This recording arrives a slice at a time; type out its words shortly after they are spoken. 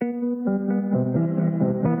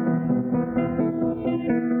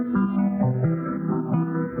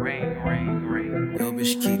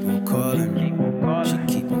bitch keep on calling me. She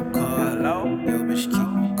keep on calling. Yo, bitch keep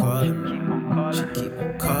on calling me. She keep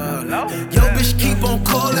on calling. Yo, bitch keep on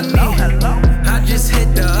calling me. I just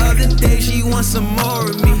hit the other day, she wants some more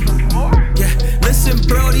of me. Yeah, listen,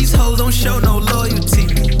 bro, these hoes don't show no loyalty.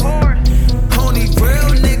 Only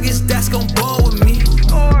real niggas that's gon' ball with me.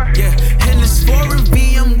 Yeah, and this foreign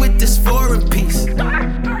V, I'm with this foreign piece.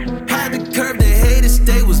 Had to curb the haters,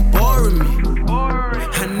 they was boring me.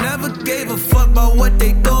 I never gave a fuck about what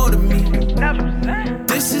they thought of me.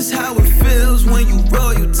 This is how it feels when you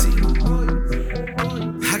royalty.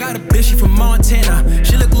 I got a bitch, she from Montana.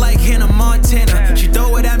 She look like Hannah Montana. She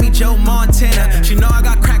throw it at me, Joe Montana. She know I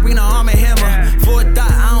got crack, ring her arm and hammer. For a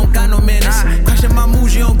thought, I don't got no manners. Question my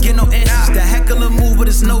moves, you don't get no answers. The heck of a move, but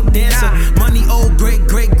it's no dancer. Money, old great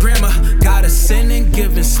grandma. Got a sinning,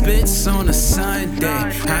 giving spits on a Sunday.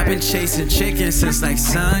 I've been chasing chickens since like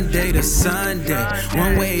Sunday to Sunday.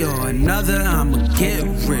 One way or another, I'ma get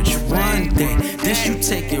rich one day. This you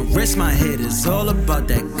taking risks, my head is all about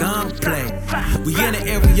that gunplay. We in the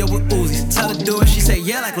area with Uzis. Tell her do it, she say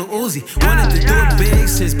yeah like Lil Uzi. Wanted to do it big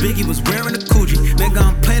since Biggie was wearing a Coogee. Nigga,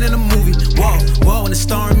 I'm playing in a movie. Whoa, and it's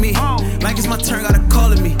starring me. Like it's my turn, gotta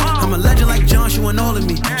call it me. I'm a legend like John, she want all of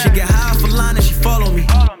me. She get high off a line and she follow me.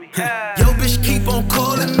 Yo, bitch keep on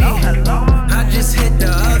calling me. I just hit the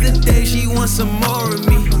other day, she wants some more of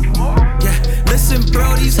me. Yeah, listen,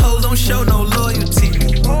 bro, these hoes don't show no loyalty.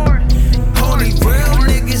 Only real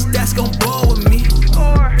niggas that's gon' ball with me.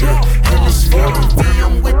 Yeah, and this foreign V,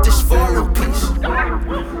 I'm with this foreign piece.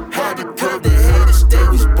 Had to curb the haters, they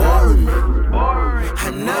was boring me.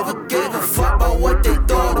 I never gave a fuck about what they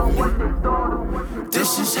thought of me.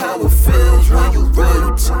 This is how it feels when you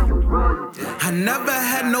royalty. I never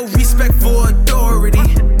had no respect for authority,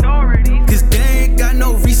 cause they ain't got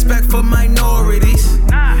no respect for minorities.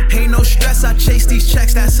 Ain't no stress, I chase these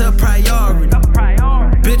checks, that's a priority.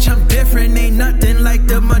 Bitch, I'm different, ain't nothing like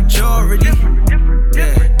the majority.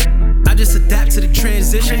 Yeah, I just adapt to the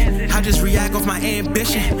transition. I just react off my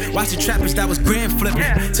ambition. Watch the trappers that was grand flipping.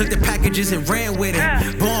 Took the packages and ran with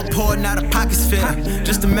it. Born poor, now the pockets fill.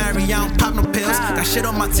 Just to marry, I don't pop no pills. Got shit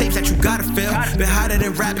on my tapes that you gotta feel. Been hotter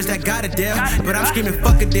than rappers that got a deal. But I'm screaming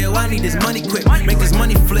fuck a deal, I need this money quick. Make this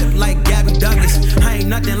money flip like Gabby Douglas. I ain't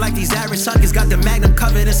nothing like these average suckers. Got the Magnum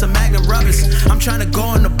covered in some Magnum rubbers. I'm trying to go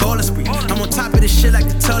on the bowling spree. I'm on top of this shit like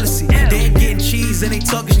the Tulsi. They ain't getting cheese and they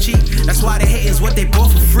talk is cheap. That's why they hatin' what they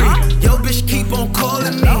bought for free. Yo, bitch keep on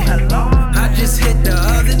calling me. I just hit the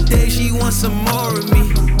other day, she wants some more of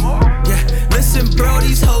me. Yeah, listen, bro,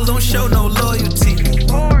 these hoes don't show no loyalty.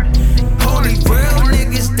 Only real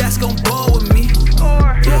niggas that's gon' ball with me.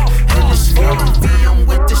 Yeah, and this foreign V, I'm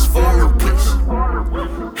with this foreign piece.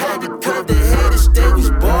 Had to curb the haters, they was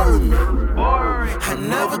boring me. I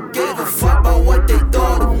never gave a fuck about what they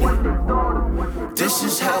thought of me. This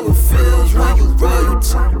is how it feels when you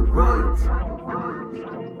royalty.